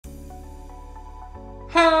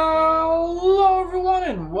Hello everyone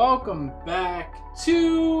and welcome back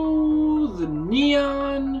to the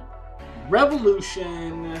Neon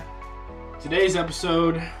Revolution. Today's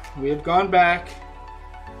episode, we have gone back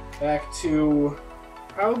to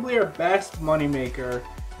probably our best moneymaker,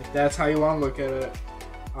 if that's how you want to look at it.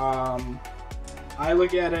 I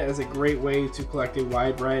look at it as a great way to collect a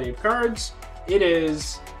wide variety of cards. It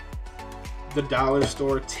is the dollar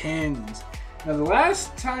store tins. Now, the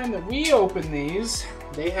last time that we opened these,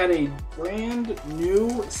 they had a brand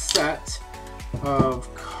new set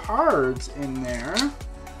of cards in there,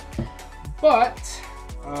 but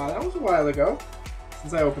that was a while ago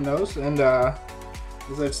since I opened those, and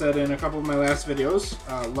as I've said in a couple of my last videos,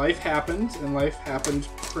 life happened, and life happened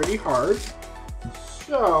pretty hard.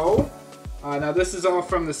 So, now this is all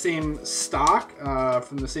from the same stock,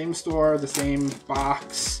 from the same store, the same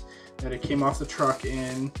box that it came off the truck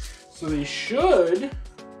in. So they should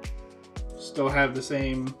still have the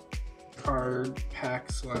same card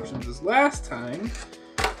pack selections as last time.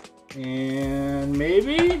 And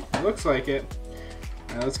maybe? Looks like it.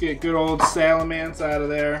 Now let's get good old Salamence out of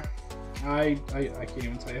there. I can't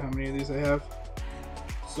even tell you how many of these I have.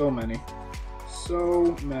 So many.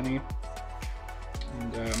 So many.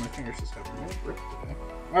 And my fingers just have no grip today.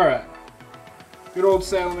 Alright. Good old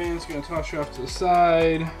Salamence. Gonna toss you off to the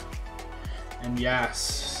side. And yes,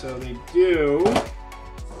 so they do.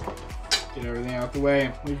 Get everything out the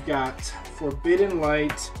way. We've got Forbidden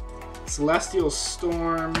Light, Celestial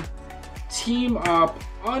Storm, Team Up,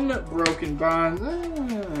 Unbroken Bonds,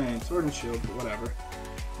 Sword and Shield, but whatever.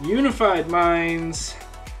 Unified Minds,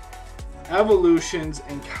 Evolutions,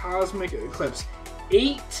 and Cosmic Eclipse.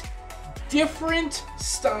 8 different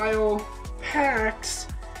style packs.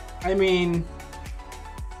 I mean,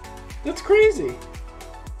 that's crazy.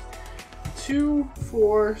 2,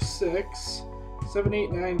 4, 6, 7,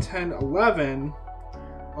 8, 9, 10, 11.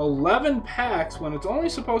 11 packs when it's only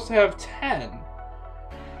supposed to have 10.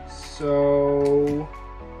 So,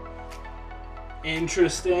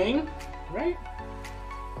 interesting, right?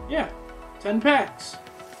 Yeah, 10 packs.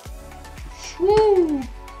 Woo!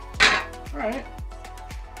 Alright.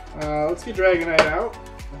 Let's get Dragonite out.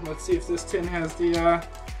 And let's see if this tin has the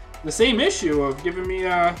same issue of giving me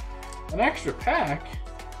an extra pack.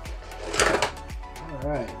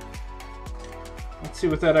 Alright. Let's see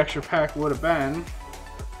what that extra pack would have been.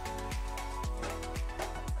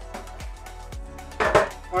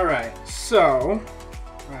 Alright, so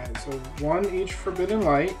one each Forbidden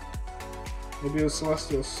Light. Maybe a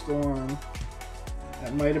Celestial Storm.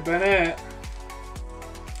 That might have been it.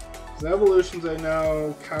 The Evolutions I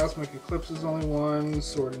know. Cosmic Eclipse is only 1.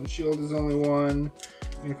 Sword and Shield is only 1.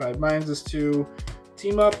 Unified Minds is 2.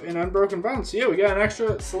 Team Up and Unbroken Bonds. So yeah, we got an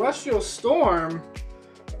extra Celestial Storm.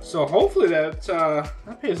 So hopefully that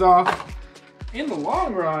pays off in the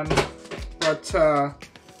long run. But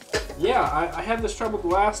yeah, I had this trouble the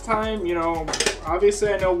last time. You know,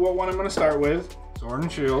 obviously I know what one I'm going to start with, Sword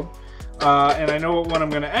and Shield, and I know what one I'm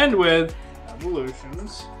going to end with,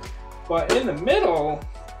 Evolutions. But in the middle,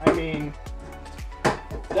 I mean,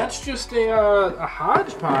 that's just a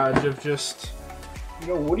hodgepodge of just, you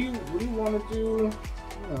know, what do you want to do,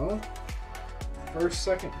 you know. First,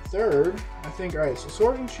 second, third. I think, alright, so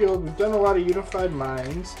Sword and Shield, we've done a lot of Unified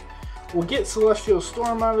Minds. We'll get Celestial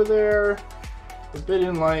Storm out of there.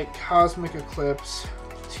 Forbidden Light, Cosmic Eclipse,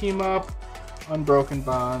 Team Up, Unbroken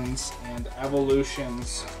Bonds, and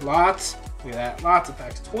Evolutions. Lots, look at that, lots of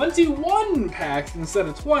packs. 21 packs instead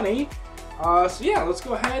of 20. So yeah, let's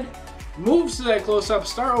go ahead, move to that close-up,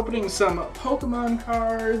 start opening some Pokemon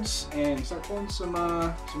cards, and start pulling some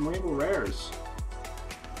Rainbow Rares.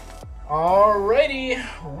 Alrighty,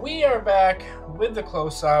 we are back with the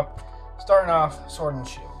close-up, starting off Sword and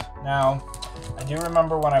Shield. Now, I do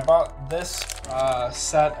remember when I bought this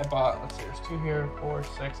set, I bought, let's see, there's 2 here, 4,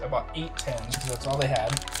 6, I bought 8 tins, because that's all they had.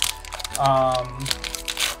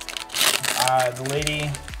 The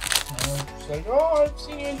lady, she's like, oh, I've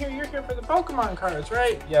seen you in here, you're here for the Pokemon cards,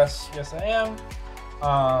 right? Yes, I am.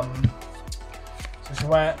 So she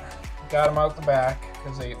went, got them out the back,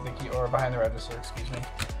 because they keep, or behind the register, excuse me.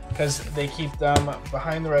 Because they keep them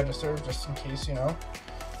behind the register just in case, you know,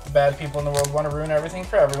 the bad people in the world want to ruin everything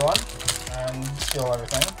for everyone and steal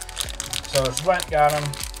everything. So she went, got them,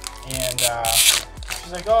 and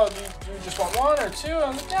she's like, "Oh, do you just want 1 or 2?" I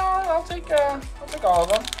was like, "No, I'll take all of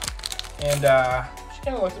them." And she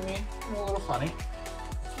kind of looked at me, a little funny,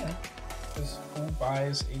 you know, because who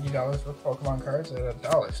buys $80 worth of Pokemon cards at a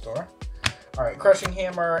dollar store? All right, Crushing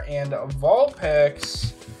Hammer and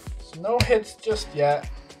Vulpix. So no hits just yet.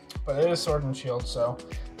 But it is Sword and Shield, so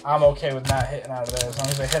I'm okay with not hitting out of there. As long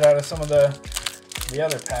as I hit out of some of the the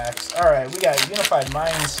other packs. All right, we got Unified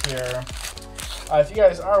Minds here. If you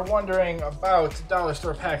guys are wondering about dollar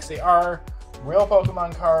store packs, they are real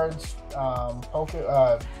Pokemon cards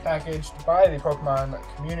packaged by the Pokemon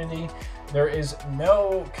community. There is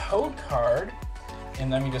no code card. And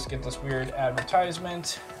let me just get this weird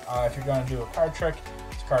advertisement. If you're going to do a card trick,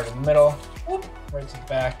 it's a card in the middle, whoop, right to the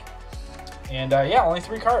back. And yeah, only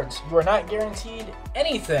 3 cards. You are not guaranteed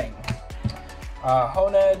anything.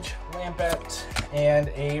 Honedge, Lampet, and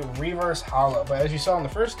a Reverse Holo. But as you saw in the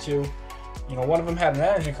first 2, you know, one of them had an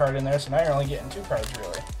energy card in there, so now you're only getting 2 cards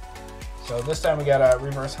really. So this time we got a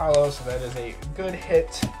Reverse Holo, so that is a good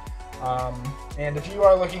hit. And if you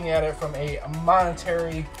are looking at it from a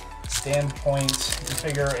monetary standpoint, you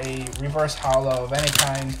figure a Reverse Holo of any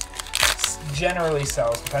kind generally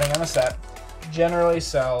sells, depending on the set, generally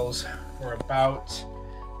sells for about,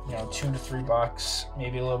 you know, $2 to $3,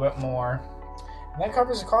 maybe a little bit more. And that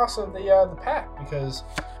covers the cost of the pack, because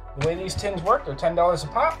the way these tins work, they're $10 a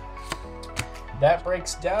pop. That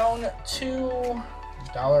breaks down to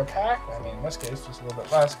 $1 a pack. I mean, in this case, just a little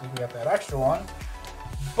bit less because we got that extra one.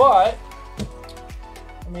 But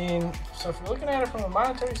I mean, so if you're looking at it from a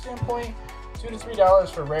monetary standpoint, $2 to $3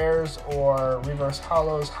 for rares or reverse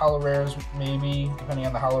holos. Holo rares, maybe, depending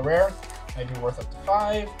on the holo rare, might be worth up to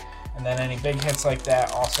 $5. And then any big hits like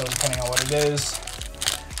that, also depending on what it is.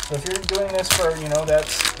 So if you're doing this for, you know,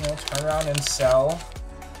 that's, you know, turn around and sell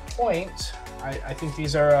point, I think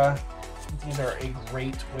these are a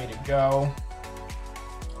great way to go.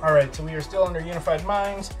 All right, so we are still under Unified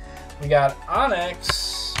Minds. We got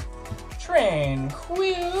Onyx,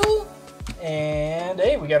 Tranquil, and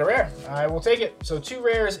hey, we got a rare. I will take it. So 2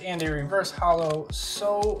 rares and a reverse holo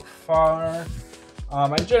so far.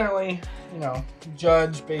 I generally, you know,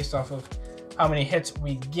 judge based off of how many hits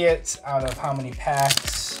we get out of how many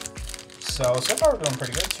packs. So far we're doing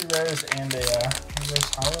pretty good. 2 rares and a reverse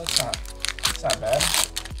holo. It's not bad.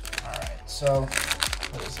 All right, so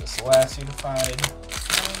what is this? Last Unified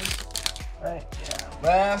Minds, right? Yeah,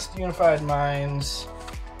 last Unified Minds.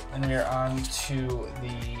 Then we are on to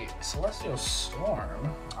the Celestial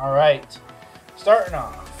Storm. All right, starting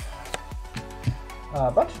off,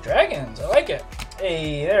 a bunch of dragons. I like it.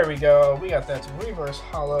 Hey, there we go. We got that reverse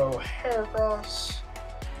holo Heracross.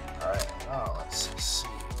 All right, oh, let's see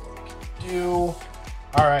what we can do.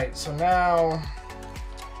 All right, so now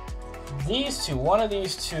these 2, one of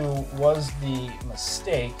these 2 was the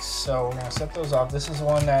mistakes, so we're gonna set those off. This is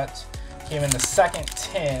one that came in the second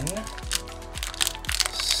tin.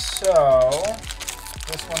 So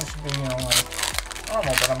this one should be, you know, like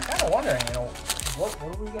normal, but I'm kind of wondering, you know, what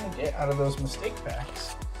are we gonna get out of those mistake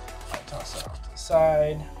packs? I'll toss that off to the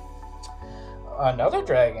side. Another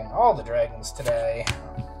dragon, all the dragons today.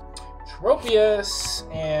 Tropius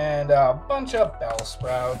and a bunch of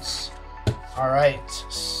Bellsprouts. All right,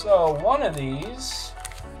 so one of these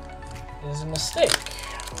is a mistake.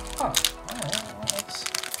 Huh? All right, well,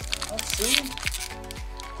 let's see.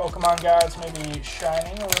 Pokemon gods may be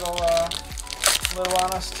shining a little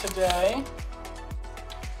on us today.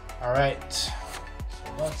 All right, so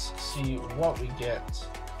let's see what we get.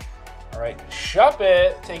 All right,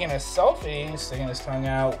 Shuppet taking a selfie, sticking his tongue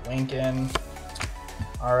out, winking.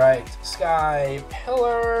 All right, Sky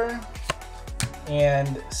Pillar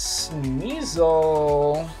and Sneasel.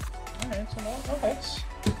 All right, so no hits.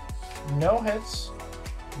 No hits.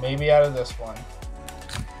 Maybe out of this one.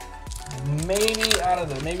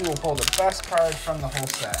 Maybe we'll pull the best card from the whole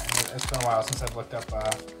set. It's been a while since I've looked up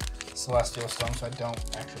Celestial Storm, so I don't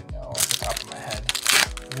actually know off the top of my head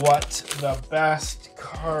what the best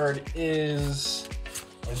card is,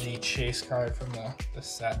 or the chase card from the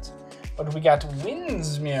set. But we got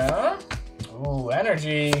Winsmere. Ooh,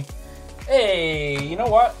 energy. Hey, you know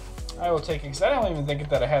what? I will take it because I don't even think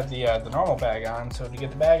that I had the normal bag on. So to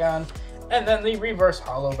get the bag on, and then the reverse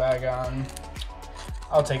holo bag on,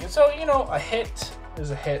 I'll take it. So, you know, a hit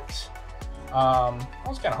is a hit. I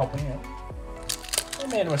was kind of hoping, you know, I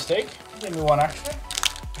made a mistake. Give me one extra.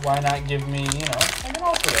 Why not give me, you know, like an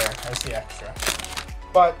ultra rare as the extra?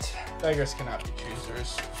 But beggars cannot be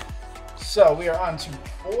choosers. So we are on to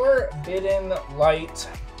Forbidden Light.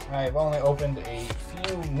 I've only opened a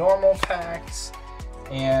few normal packs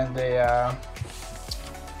and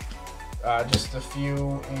just a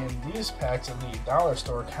few in these packs of the dollar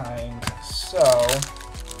store kind. So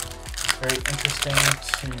very interesting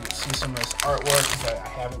to see some of this artwork because I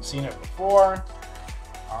haven't seen it before.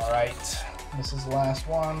 All right, this is the last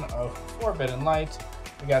one of Forbidden Light.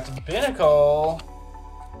 We got the Binnacle,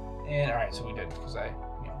 and all right, so we did because I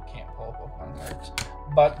can't pull up Pokemon cards,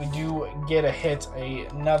 but we do get a hit,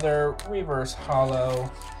 another reverse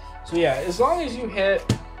holo. So yeah, as long as you hit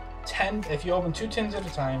 10. If you open 2 tins at a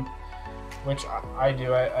time, which I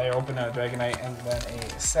do, I open a Dragonite and then a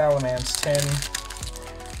Salamence tin.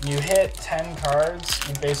 You hit 10 cards,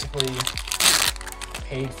 you basically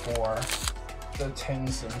paid for the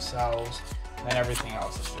tins themselves, and then everything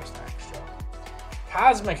else is just extra.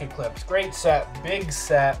 Cosmic Eclipse, great set, big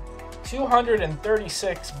set,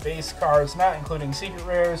 236 base cards, not including secret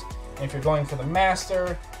rares. And if you're going for the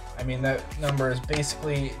master, I mean, that number is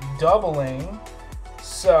basically doubling.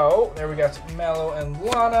 So there we got Mellow and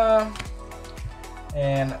Lana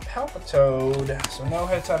and Palpitoad. So no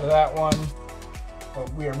hits out of that one.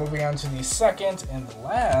 But we are moving on to the second and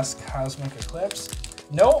last Cosmic Eclipse.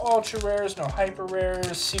 No ultra rares, no hyper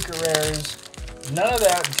rares, secret rares, none of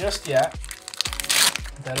that just yet.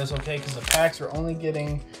 That is okay because the packs are only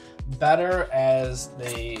getting better as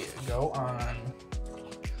they go on.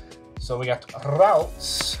 So we got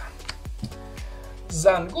Routes,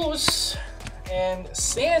 Zangoose, and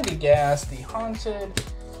Sandygas, the haunted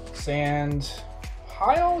sand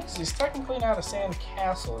pile, because he's technically not a sand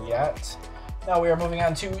castle yet. Now we are moving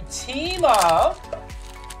on to Team Up.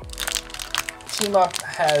 Team Up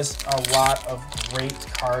has a lot of great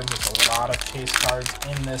cards. There's a lot of chase cards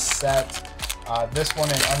in this set. This one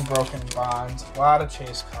in Unbroken Bonds, a lot of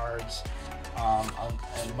chase cards,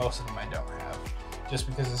 and most of them I don't have, just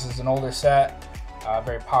because this is an older set,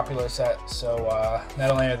 very popular set, so not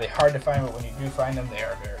only are they hard to find, but when you do find them, they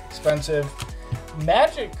are very expensive.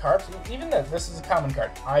 Magic cards, even though this is a common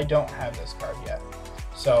card, I don't have this card yet,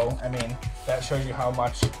 so, I mean, that shows you how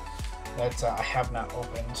much that I have not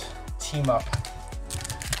opened Team Up.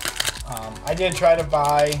 I did try to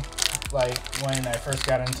buy, like, when I first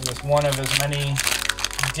got into this, one of as many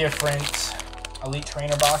different Elite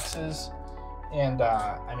Trainer boxes. And,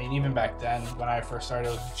 I mean, even back then, when I first started,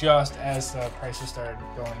 it was just as the prices started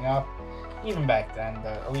going up. Even back then,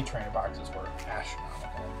 the Elite Trainer boxes were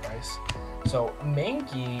astronomical in price. So,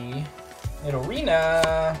 Mankey,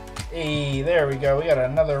 Nidorina. Hey, there we go. We got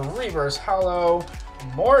another Reverse Hollow.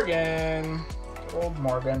 Morgan. Good old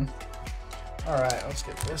Morgan. Alright, let's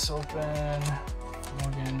get this open.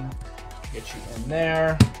 Morgan. Get you in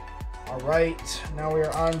there. Alright, now we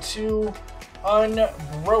are on to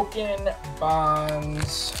Unbroken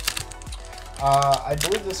Bonds. I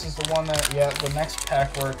believe this is the one that, yeah, the next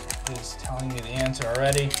pack work is telling me the answer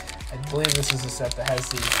already. I believe this is a set that has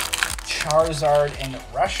the Charizard and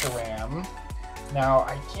Reshiram. Now,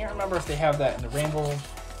 I can't remember if they have that in the Rainbow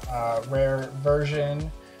Rare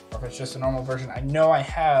version, or if it's just a normal version. I know I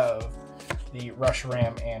have the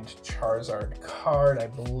Reshiram and Charizard card. I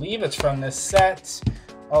believe it's from this set.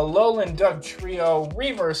 A Alolan Doug Trio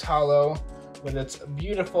Reverse Hollow with its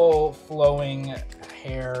beautiful flowing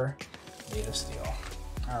hair made of steel.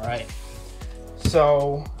 All right.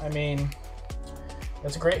 So, I mean,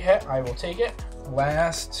 that's a great hit. I will take it.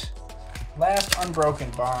 Last Unbroken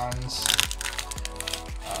Bonds.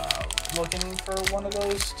 Looking for one of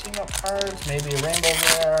those team-up cards. Maybe a Rainbow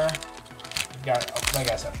Rare. Got,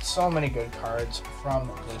 like I said, so many good cards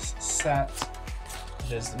from this set.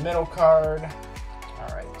 It is the middle card. All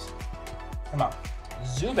right, come on,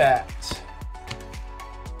 Zubat,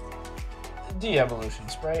 De-Evolution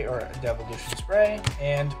Spray or Devolution Spray,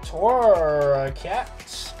 and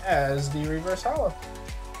Torracat as the Reverse Hollow.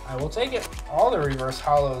 I will take it. All the Reverse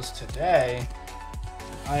Hollows today.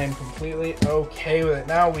 I am completely okay with it.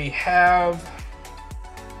 Now we have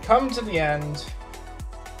come to the end.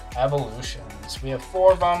 Evolutions. We have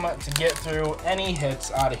 4 of them to get through. Any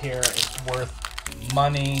hits out of here is worth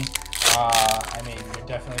money. I mean, you're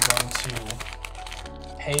definitely going to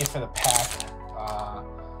pay for the pack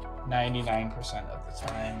 99% of the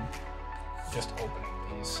time just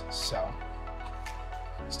opening these. So,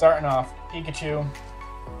 starting off, Pikachu.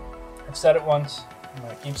 I've said it once. I'm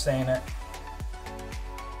going to keep saying it.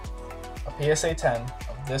 A PSA 10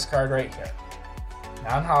 of this card right here.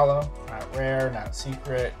 Non-holo, not rare, not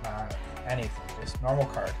secret, not anything, just normal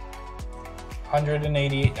card.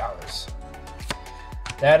 $188.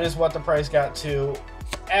 That is what the price got to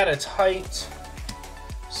at its height.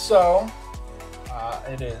 So,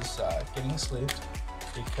 it is getting sleeved,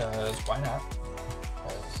 because why not?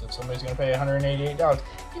 Because if somebody's going to pay $188,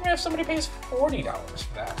 even if somebody pays $40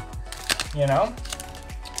 for that, you know?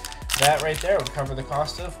 That right there would cover the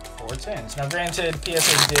cost of 4 tins. Now granted,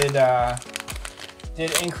 PSA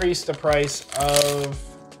did increase the price of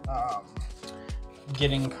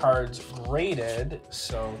getting cards graded,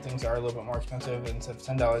 so things are a little bit more expensive. Instead of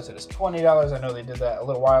 $10, it is $20. I know they did that a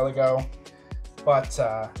little while ago, but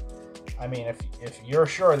I mean, if you're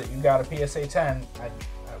sure that you got a PSA 10,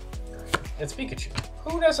 it's Pikachu.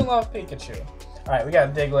 Who doesn't love Pikachu? All right, we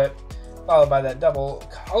got Diglett, followed by that double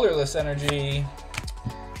colorless energy,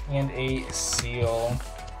 and a seal.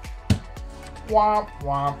 Womp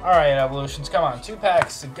womp. Alright, Evolutions, come on. 2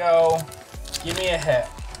 packs to go. Give me a hit.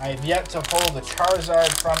 I have yet to pull the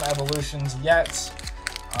Charizard from Evolutions yet,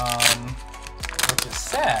 which is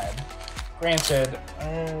sad. Granted,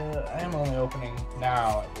 I am only opening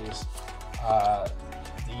now, at least,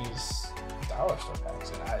 these dollar store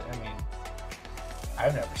packs. And I mean,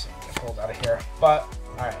 I've never seen it get pulled out of here. But,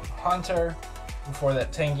 alright, Hunter, before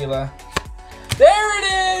that Tangela. There it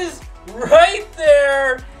is! Right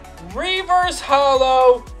there! Reverse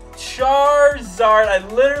Holo Charizard. I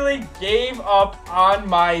literally gave up on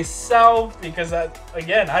myself because,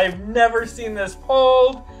 again, I've never seen this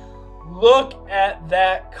pulled. Look at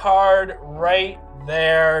that card right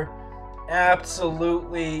there.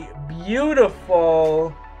 Absolutely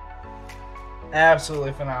beautiful.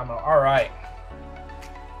 Absolutely phenomenal. All right.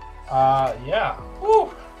 Yeah.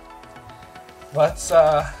 Woo. Let's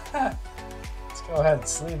go ahead and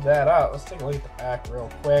sleeve that out. Let's take a look at the back real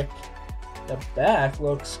quick. The back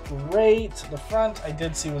looks great. The front I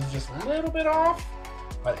did see was just a little bit off,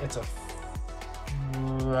 but it's a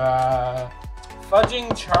fudging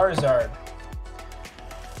Charizard.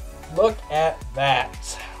 Look at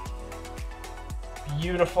that.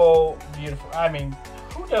 Beautiful, beautiful. I mean,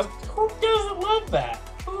 who doesn't love that?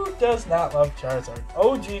 Who does not love Charizard?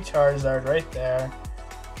 OG Charizard right there.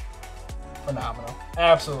 Phenomenal.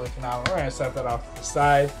 Absolutely phenomenal. We're going to set that off to the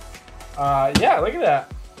side. Yeah, look at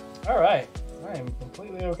that. All right. I am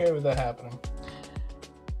completely okay with that happening.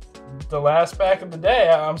 The last pack of the day.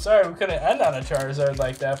 I'm sorry we couldn't end on a Charizard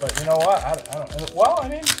like that, but you know what? I don't. Well, I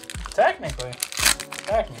mean, technically,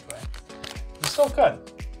 you still could.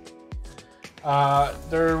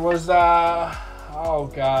 There was oh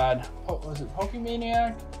god, was it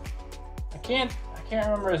Pokemaniac? I can't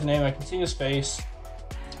remember his name. I can see his face.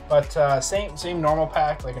 But same normal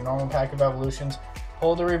pack, like a normal pack of Evolutions.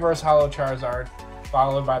 Pulled the Reverse Holo Charizard,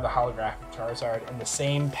 followed by the holographic Charizard in the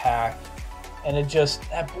same pack. And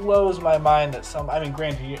that blows my mind that I mean,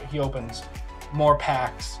 granted, he opens more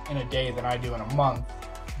packs in a day than I do in a month,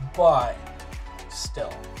 but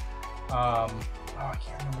still. Oh, I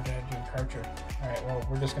can't remember what I do in card trick. All right, well,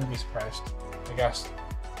 we're just going to be surprised, I guess.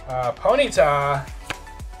 Ponyta,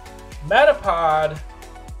 Metapod,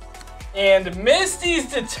 and Misty's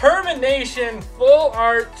Determination Full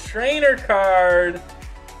Art Trainer card.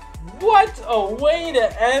 What a way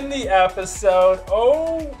to end the episode.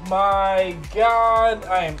 Oh my god.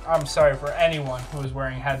 I'm sorry for anyone who is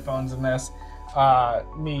wearing headphones in this.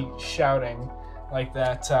 Me shouting like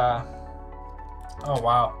that. Oh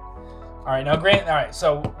wow. Alright, now alright,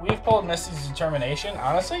 so we've pulled Misty's Determination,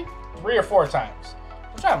 honestly, 3 or 4 times,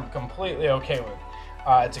 which I'm completely okay with.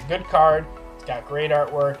 It's a good card. It's got great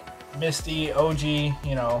artwork. Misty, OG,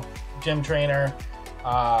 you know, gym trainer,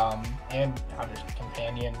 and obviously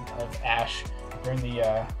companion of Ash during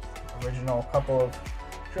the original couple of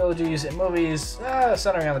trilogies and movies.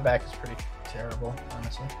 Centering on the back is pretty terrible,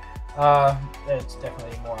 honestly. It's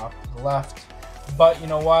definitely more off to the left. But you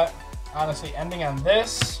know what? Honestly, ending on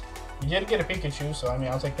this, you did get a Pikachu, so I mean,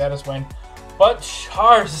 I'll take that as win. But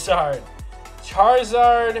Charizard,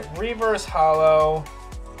 Reverse Holo,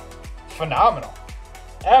 phenomenal.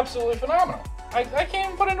 Absolutely phenomenal. I can't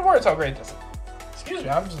even put into words how great this is. Excuse me,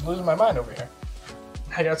 I'm just losing my mind over here.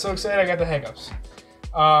 I got so excited I got the hiccups.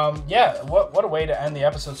 Yeah, what a way to end the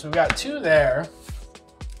episode. So we got 2 there.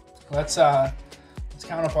 Let's count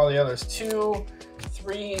up all the others. 2,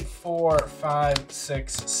 3, 4, 5,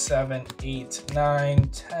 6, 7, 8, 9,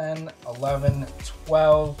 10, 11,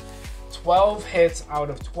 12. 12 hits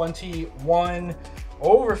out of 21.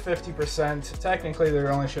 Over 50%. Technically,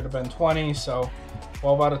 there only should have been 20, so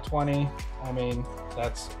 12 out of 20. I mean,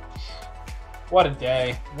 that's... What a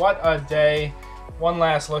day. What a day. One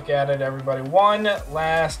last look at it, everybody. One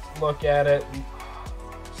last look at it.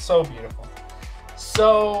 So beautiful.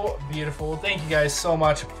 So beautiful. Thank you guys so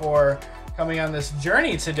much for coming on this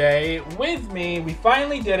journey today with me. We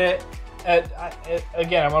finally did it.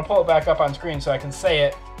 Again, I'm going to pull it back up on screen so I can say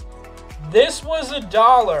it. This was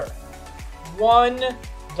 $1. $1.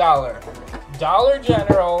 Dollar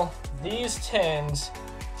General, these tins,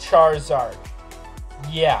 Charizard.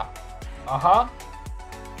 Yeah.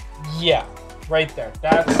 Yeah, right there.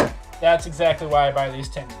 That's exactly why I buy these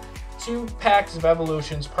tins. 2 packs of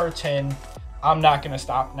Evolutions per tin. I'm not gonna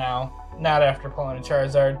stop now. Not after pulling a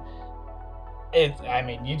Charizard. I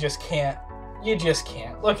mean, you just can't. You just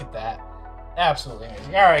can't. Look at that. Absolutely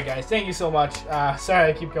amazing. All right, guys. Thank you so much. Sorry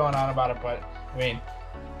I keep going on about it, but I mean,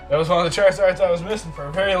 that was one of the Charizards I was missing for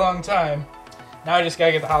a very long time. Now I just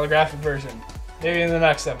gotta get the holographic version. Maybe in the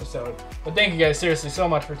next episode. But thank you guys seriously so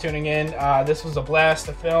much for tuning in. This was a blast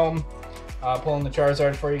to film. pulling the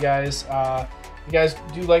Charizard for you guys. If you guys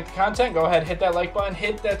do like the content, go ahead, hit that like button,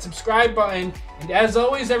 hit that subscribe button, and as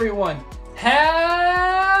always, everyone,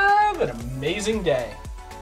 have an amazing day.